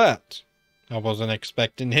 Look at that. I wasn't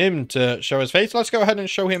expecting him to show his face. Let's go ahead and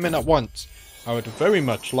show him in at once. I would very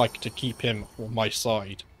much like to keep him on my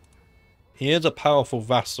side. He is a powerful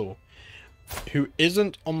vassal who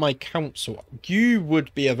isn't on my council. You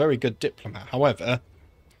would be a very good diplomat. However,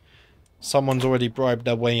 someone's already bribed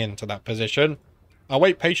their way into that position. I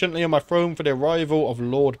wait patiently on my throne for the arrival of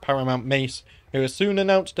Lord Paramount Mace, who is soon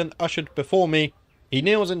announced and ushered before me. He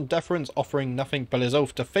kneels in deference, offering nothing but his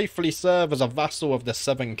oath to faithfully serve as a vassal of the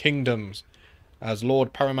 7 kingdoms. As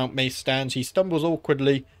Lord Paramount Mace stands, he stumbles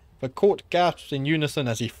awkwardly. The court gasps in unison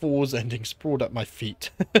as he falls, ending sprawled at my feet.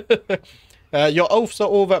 Your oaths are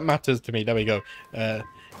all that matters to me. There we go.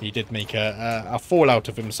 He did make a fall out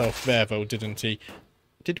of himself there, though, didn't he?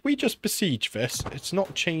 Did we just besiege this? It's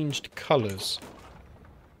not changed colours.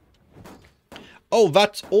 Oh,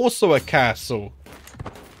 that's also a castle.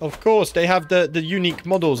 Of course, they have the unique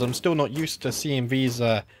models. I'm still not used to seeing these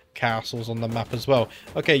castles on the map as well.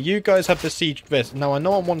 Okay, you guys have besieged this. Now, I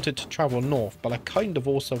know I wanted to travel north, but I kind of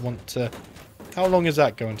also want to... How long is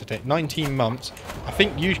that going to take? 19 months. I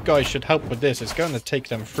think you guys should help with this. It's going to take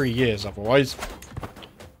them 3 years otherwise.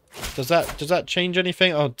 Does that change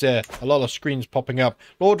anything? Oh dear, a lot of screens popping up.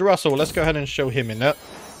 Lord Russell, let's go ahead and show him in it.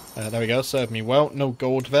 There we go, serve me well. No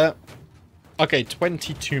gold there. Okay,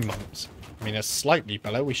 22 months. I mean, it's slightly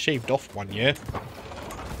below. We shaved off 1 year.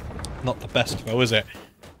 Not the best, though, is it?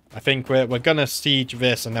 I think we're going to siege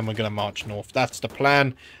this and then we're going to march north. That's the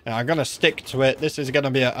plan. I'm going to stick to it. This is going to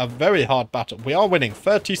be a very hard battle. We are winning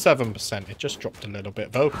 37%. It just dropped a little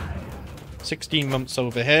bit, though. 16 months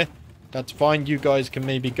over here. That's fine. You guys can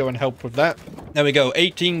maybe go and help with that. There we go.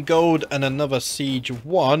 18 gold and another siege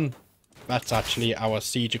 1. That's actually our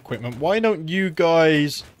siege equipment. Why don't you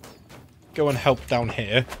guys go and help down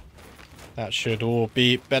here? That should all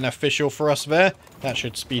be beneficial for us there. That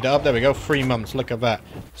should speed up. There we go. 3 months. Look at that.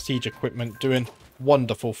 Siege equipment doing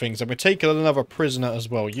wonderful things. And we're taking another prisoner as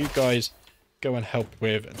well. You guys go and help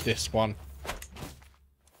with this one.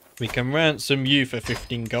 We can ransom you for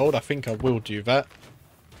 15 gold. I think I will do that.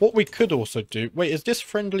 What we could also do... Wait, is this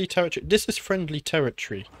friendly territory? This is friendly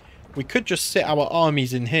territory. We could just sit our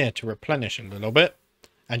armies in here to replenish a little bit.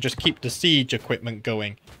 And just keep the siege equipment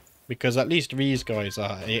going. Because at least these guys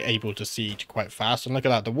are able to siege quite fast. And look at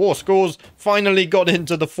that. The war scores finally got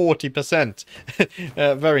into the 40%.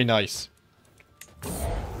 Very nice.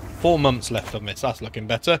 4 months left on this. That's looking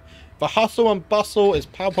better. The hustle and bustle is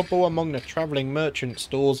palpable among the travelling merchant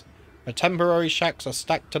stores. The temporary shacks are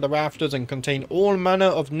stacked to the rafters and contain all manner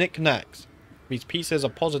of knickknacks. These pieces are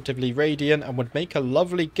positively radiant and would make a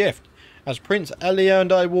lovely gift. As Prince Elia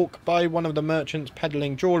and I walk by one of the merchants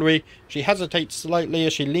peddling jewellery, she hesitates slightly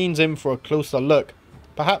as she leans in for a closer look.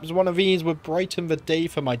 Perhaps one of these would brighten the day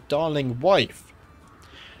for my darling wife.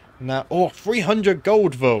 Now, oh, 300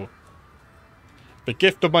 gold though. The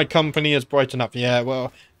gift of my company is bright enough. Yeah,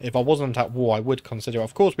 well, if I wasn't at war, I would consider.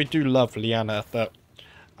 Of course, we do love Lyanna, but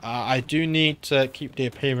I do need to keep the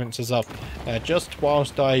appearances up just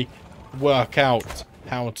whilst I work out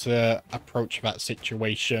how to approach that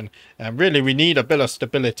situation. And really, we need a bit of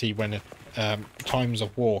stability when times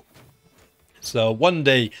of war. So one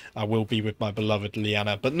day I will be with my beloved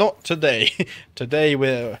Lyanna, but not today. today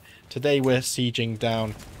we're sieging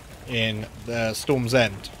down in the Storm's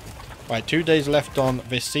End. Right, 2 days left on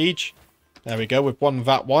this siege. There we go. We've won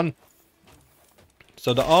that one.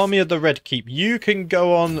 So the army of the Red Keep, you can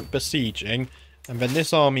go on besieging, and then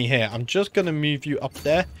this army here, I'm just going to move you up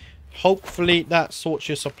there. Hopefully that sorts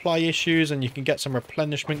your supply issues and you can get some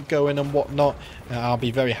replenishment going and whatnot. I'll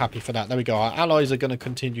be very happy for that. There we go. Our allies are going to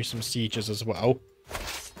continue some sieges as well.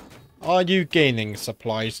 Are you gaining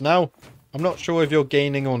supplies now? I'm not sure if you're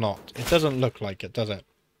gaining or not. It doesn't look like it, does it?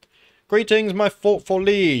 Greetings, my thoughtful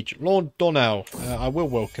liege, Lord Donnell. I will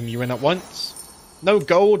welcome you in at once. No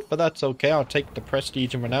gold, but that's okay. I'll take the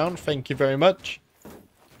prestige and renown. Thank you very much.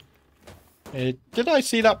 Did I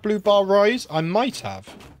see that blue bar rise? I might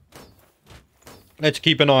have. Let's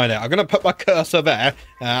keep an eye on it. I'm going to put my cursor there.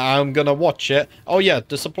 I'm going to watch it. Oh, yeah,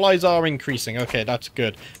 the supplies are increasing. Okay, that's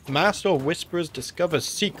good. Master of Whisperers discovers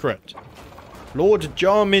secret. Lord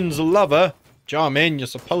Jarmin's lover. Jarmin, you're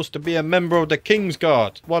supposed to be a member of the King's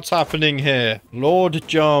Guard. What's happening here? Lord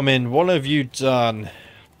Jarmin, what have you done?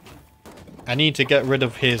 I need to get rid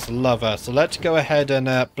of his lover. So let's go ahead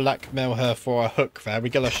and blackmail her for a hook there. We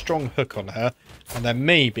get a strong hook on her. And then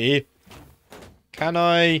maybe... Can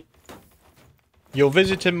I... You're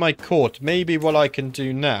visiting my court. Maybe what I can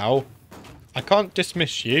do now... I can't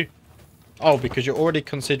dismiss you. Oh, because you're already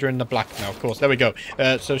considering the blackmail. Of course, there we go.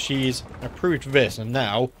 So she's approved this. And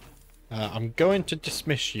now, I'm going to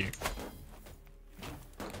dismiss you.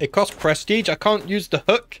 It costs prestige. I can't use the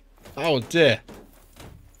hook. Oh, dear.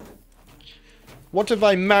 What if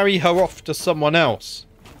I marry her off to someone else?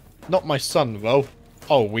 Not my son, though.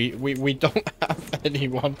 Oh, we don't have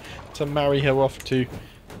anyone to marry her off to.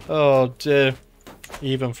 Oh, dear.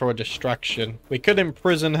 Even for a distraction. We could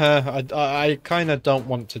imprison her. I kind of don't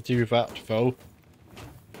want to do that, though.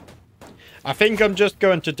 I think I'm just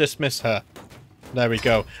going to dismiss her. There we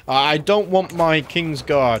go. I don't want my King's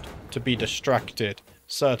Guard to be distracted.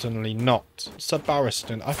 Certainly not. Sir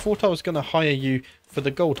Barristan, I thought I was going to hire you for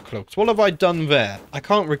the gold cloaks. What have I done there? I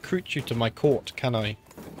can't recruit you to my court, can I?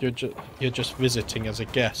 You're just visiting as a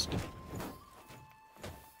guest.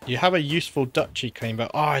 You have a useful duchy claim,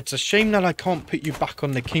 but oh, it's a shame that I can't put you back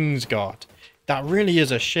on the King's Guard. That really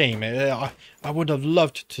is a shame. I would have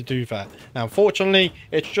loved to do that. Now, unfortunately,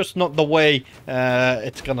 it's just not the way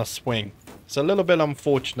it's going to swing. It's a little bit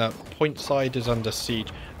unfortunate. Point side is under siege.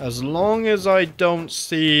 As long as I don't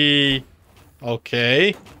see...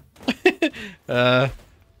 Okay. Ed?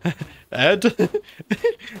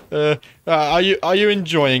 Are you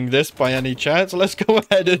enjoying this by any chance? Let's go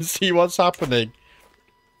ahead and see what's happening.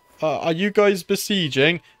 Are you guys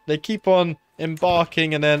besieging? They keep on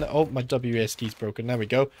embarking and then... Oh, my WASD's broken. There we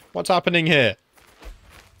go. What's happening here?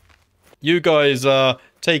 You guys are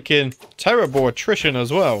taking terrible attrition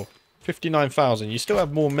as well. 59,000. You still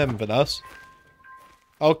have more men than us.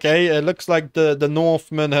 Okay, it looks like the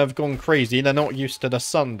Northmen have gone crazy. They're not used to the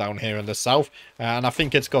sun down here in the south. And I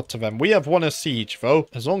think it's got to them. We have won a siege, though.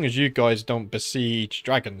 As long as you guys don't besiege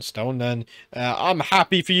Dragonstone, then I'm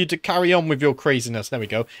happy for you to carry on with your craziness. There we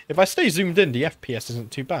go. If I stay zoomed in, the FPS isn't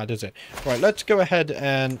too bad, is it? Right, let's go ahead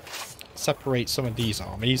and separate some of these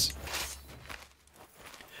armies.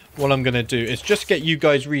 What I'm going to do is just get you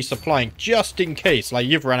guys resupplying, just in case, like,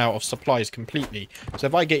 you've run out of supplies completely. So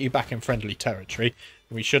if I get you back in friendly territory,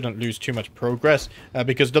 we shouldn't lose too much progress,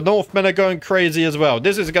 because the Northmen are going crazy as well.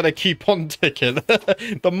 This is going to keep on ticking.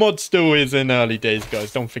 The mod still is in early days,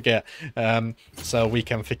 guys, don't forget. So we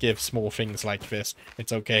can forgive small things like this.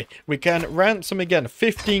 It's okay. We can ransom again.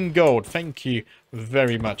 15 gold. Thank you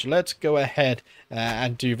very much. Let's go ahead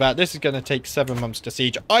and do that. This is going to take 7 months to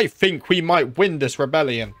siege. I think we might win this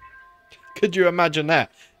rebellion. Could you imagine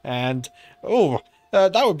that? And, oh,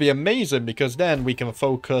 that would be amazing, because then we can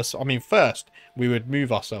focus... I mean, first, we would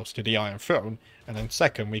move ourselves to the Iron Throne. And then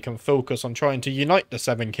second, we can focus on trying to unite the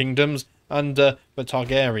Seven Kingdoms under the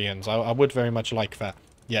Targaryens. I would very much like that.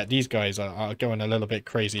 Yeah, these guys are going a little bit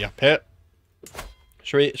crazy up here.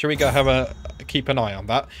 Should we go have keep an eye on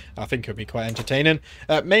that? I think it'll be quite entertaining.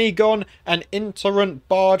 Magon, an itinerant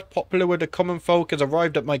bard popular with the common folk, has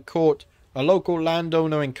arrived at my court. A local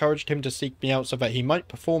landowner encouraged him to seek me out so that he might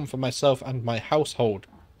perform for myself and my household.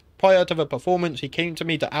 Prior to the performance, he came to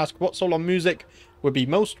me to ask what sort of music would be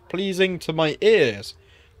most pleasing to my ears.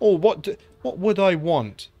 Or what would I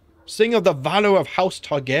want? Sing of the valor of House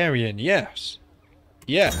Targaryen, yes.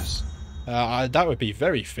 Yes. That would be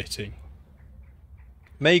very fitting.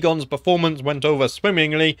 Magon's performance went over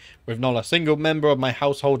swimmingly, with not a single member of my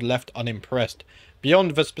household left unimpressed.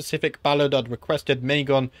 Beyond the specific ballad I'd requested,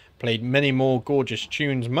 Magon played many more gorgeous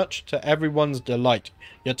tunes, much to everyone's delight.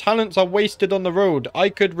 Your talents are wasted on the road. I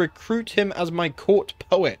could recruit him as my court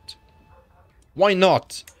poet. Why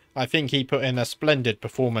not? I think he put in a splendid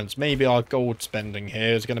performance. Maybe our gold spending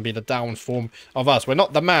here is going to be the downfall of us. We're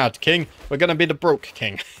not the Mad King. We're going to be the Broke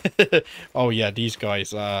King. Oh, yeah, these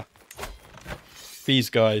guys.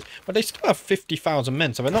 These guys. But they still have 50,000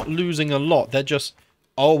 men, so they're not losing a lot. They're just...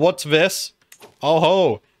 Oh, what's this? Oh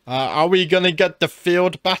ho! Are we gonna get the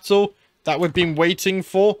field battle that we've been waiting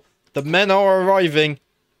for? The men are arriving.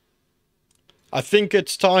 I think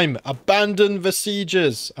it's time. Abandon the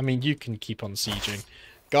sieges. I mean, you can keep on sieging.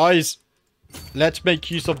 Guys, Let's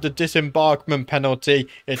make use of the disembarkment penalty.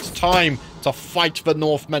 It's time to fight the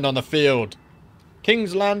Northmen on the field.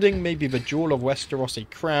 King's Landing may be the jewel of Westerosi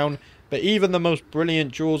crown, but even the most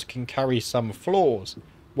brilliant jewels can carry some flaws.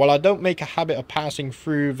 While I don't make a habit of passing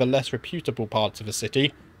through the less reputable parts of the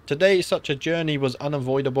city, today such a journey was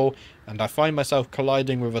unavoidable, and I find myself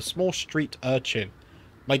colliding with a small street urchin.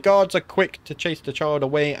 My guards are quick to chase the child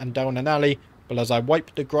away and down an alley, but as I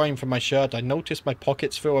wipe the grime from my shirt, I notice my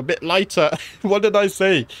pockets feel a bit lighter. What did I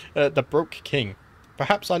say? The broke king.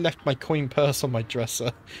 Perhaps I left my coin purse on my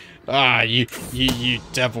dresser. Ah, you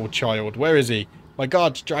devil child. Where is he? My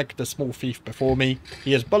guards drag the small thief before me.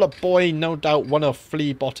 He is but a boy, no doubt one of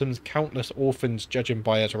Flea Bottom's countless orphans, judging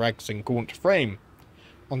by his rags and gaunt frame.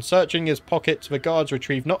 On searching his pockets, the guards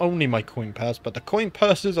retrieve not only my coin purse, but the coin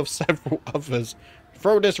purses of several others.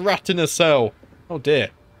 Throw this rat in a cell. Oh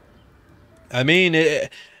dear. I mean,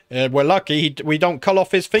 we're lucky we don't cut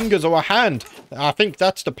off his fingers or a hand. I think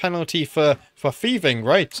that's the penalty for thieving,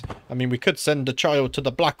 right? I mean, we could send the child to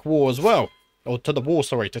the Black War as well. Or to the war,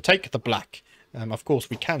 sorry, to take the Black. Of course,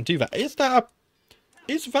 we can do that. Is that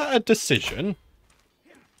a decision?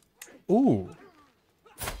 Ooh.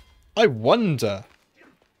 I wonder.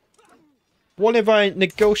 What if I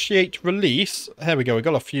negotiate release? Here we go. We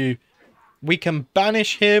got a few. We can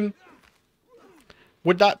banish him.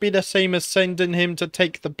 Would that be the same as sending him to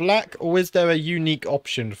take the Black? Or is there a unique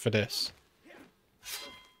option for this?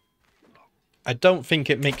 I don't think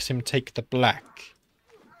it makes him take the Black.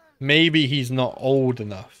 Maybe he's not old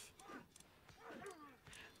enough.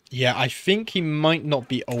 Yeah, I think he might not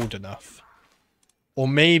be old enough. Or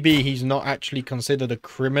maybe he's not actually considered a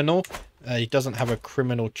criminal. He doesn't have a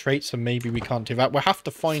criminal trait, so maybe we can't do that. We'll have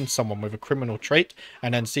to find someone with a criminal trait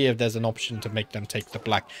and then see if there's an option to make them take the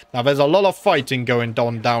Black. Now, there's a lot of fighting going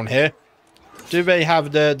on down here. Do they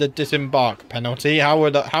have the disembark penalty? How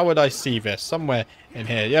would I see this? Somewhere in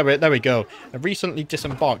here. Yeah, there we go. A recently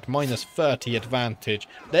disembarked -30 advantage.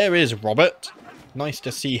 There is Robert. Nice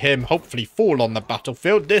to see him hopefully fall on the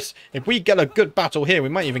battlefield. If we get a good battle here, we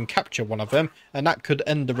might even capture one of them. And that could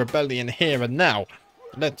end the rebellion here and now.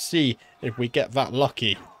 Let's see if we get that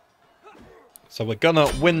lucky. So we're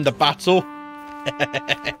gonna win the battle.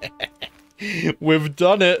 We've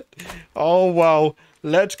done it. Oh, wow.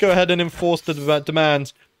 Let's go ahead and enforce the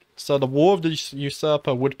demands. So the War of the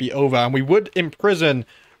Usurper would be over. And we would imprison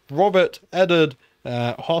Robert, Eddard,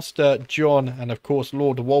 Hoster, John, and of course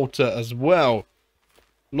Lord Walter as well.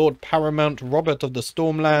 Lord Paramount Robert of the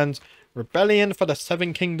Stormlands. Rebellion for the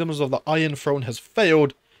Seven Kingdoms of the Iron Throne has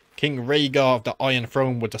failed. King Rhaegar of the Iron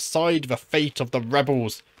Throne will decide the fate of the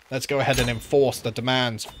rebels. Let's go ahead and enforce the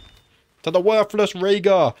demands. To the worthless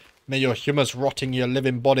Rhaegar, may your humours rot in your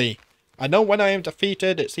living body. I know when I am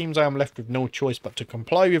defeated, it seems I am left with no choice but to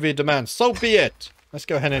comply with your demands. So be it. Let's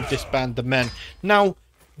go ahead and disband the men. Now,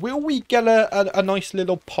 will we get a nice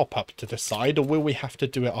little pop-up to the side, or will we have to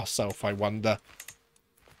do it ourselves, I wonder?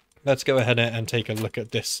 Let's go ahead and take a look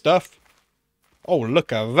at this stuff. Oh,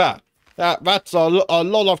 look at that. That's a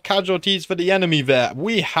lot of casualties for the enemy there.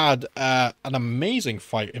 We had an amazing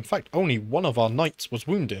fight. In fact, only one of our knights was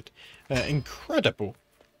wounded. Incredible.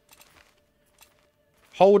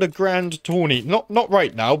 Hold a grand tourney. Not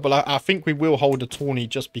right now, but I think we will hold a tourney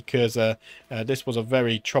just because this was a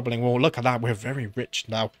very troubling war. Look at that. We're very rich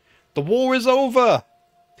now. The war is over.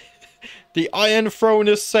 The Iron Throne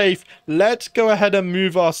is safe. Let's go ahead and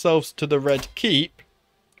move ourselves to the Red Keep.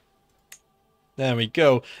 There we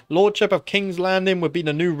go. Lordship of King's Landing would be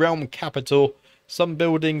the new realm capital. Some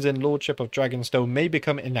buildings in Lordship of Dragonstone may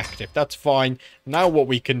become inactive. That's fine. Now what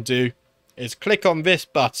we can do is click on this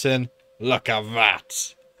button. Look at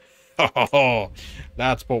that. Oh,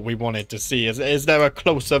 that's what we wanted to see. Is there a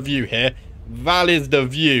closer view here? That is the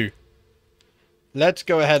view. Let's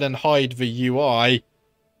go ahead and hide the UI.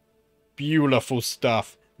 Beautiful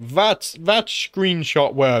stuff. That's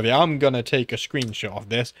screenshot worthy. I'm gonna take a screenshot of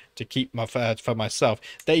this to keep for myself.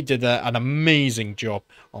 They did an amazing job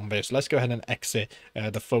on this. Let's go ahead and exit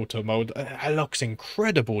the photo mode. It looks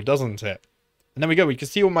incredible, doesn't it? And there we go. We can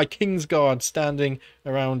see all my Kingsguard standing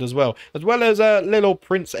around as well as little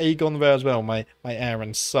Prince Aegon there as well, my heir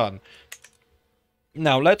and son.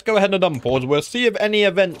 Now let's go ahead and unpause. We'll see if any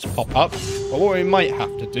events pop up. But what we might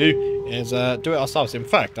have to do is do it ourselves. In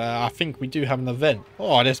fact, I think we do have an event.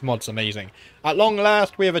 Oh, this mod's amazing. At long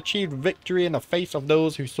last, we have achieved victory in the face of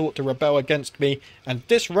those who sought to rebel against me and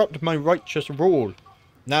disrupt my righteous rule.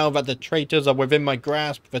 Now that the traitors are within my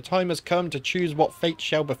grasp, the time has come to choose what fate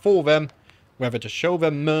shall befall them, whether to show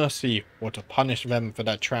them mercy or to punish them for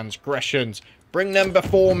their transgressions. Bring them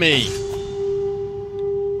before me.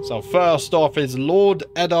 So first off is Lord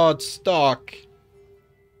Eddard Stark.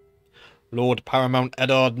 Lord Paramount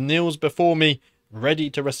Eddard kneels before me, ready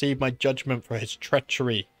to receive my judgment for his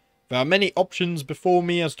treachery. There are many options before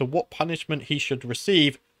me as to what punishment he should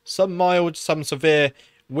receive, some mild, some severe.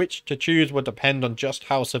 Which to choose would depend on just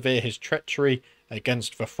how severe his treachery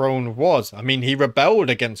against the throne was. I mean, he rebelled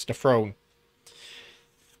against the throne.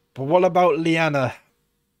 But what about Lyanna?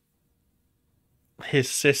 His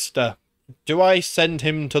sister. Do I send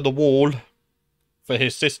him to the wall for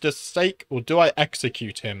his sister's sake, or do I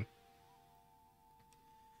execute him?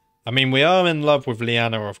 I mean, we are in love with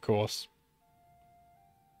Lyanna, of course.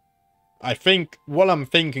 I think what I'm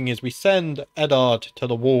thinking is we send Eddard to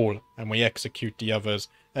the wall and we execute the others.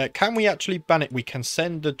 Can we actually ban it? We can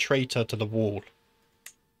send the traitor to the wall.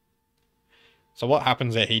 So what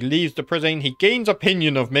happens here? He leaves the prison. He gains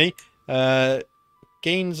opinion of me.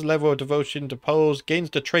 Gains level of devotion to Poles.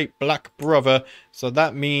 Gains the trait Black Brother. So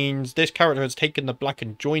that means this character has taken the black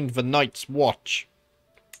and joined the Night's Watch.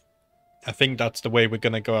 I think that's the way we're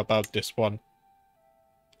going to go about this one.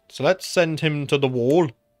 So let's send him to the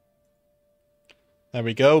wall. There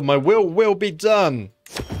we go. My will be done.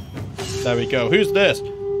 There we go. Who's this?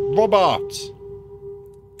 Robert.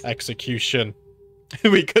 Execution.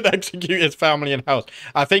 We could execute his family and house.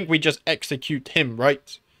 I think we just execute him,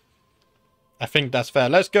 right? I think that's fair.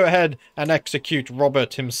 Let's go ahead and execute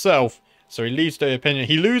Robert himself. So he leaves the opinion.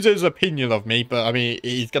 He loses opinion of me, but I mean,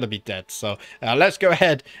 he's going to be dead. So let's go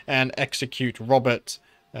ahead and execute Robert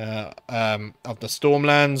of the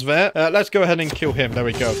Stormlands there. Let's go ahead and kill him. There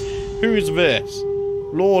we go. Who's this?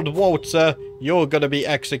 Lord Walter, you're going to be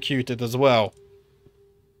executed as well.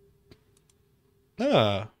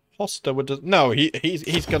 Hoster would... No,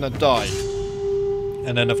 he's going to die.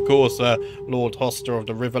 And then, of course, Lord Hoster of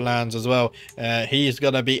the Riverlands as well. He's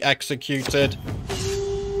going to be executed.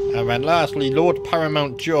 And then lastly, Lord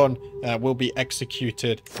Paramount John will be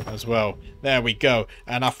executed as well. There we go.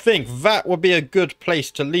 And I think that would be a good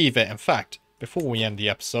place to leave it. In fact, before we end the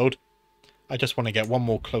episode, I just want to get one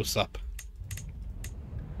more close-up.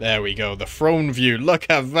 There we go, the throne view. Look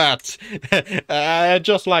at that.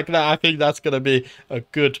 Just like that, I think that's going to be a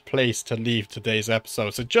good place to leave today's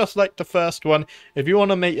episode. So just like the first one, if you want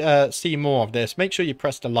to see more of this, make sure you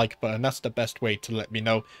press the like button. That's the best way to let me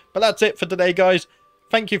know. But that's it for today, guys.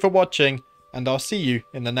 Thank you for watching, and I'll see you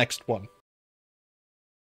in the next one.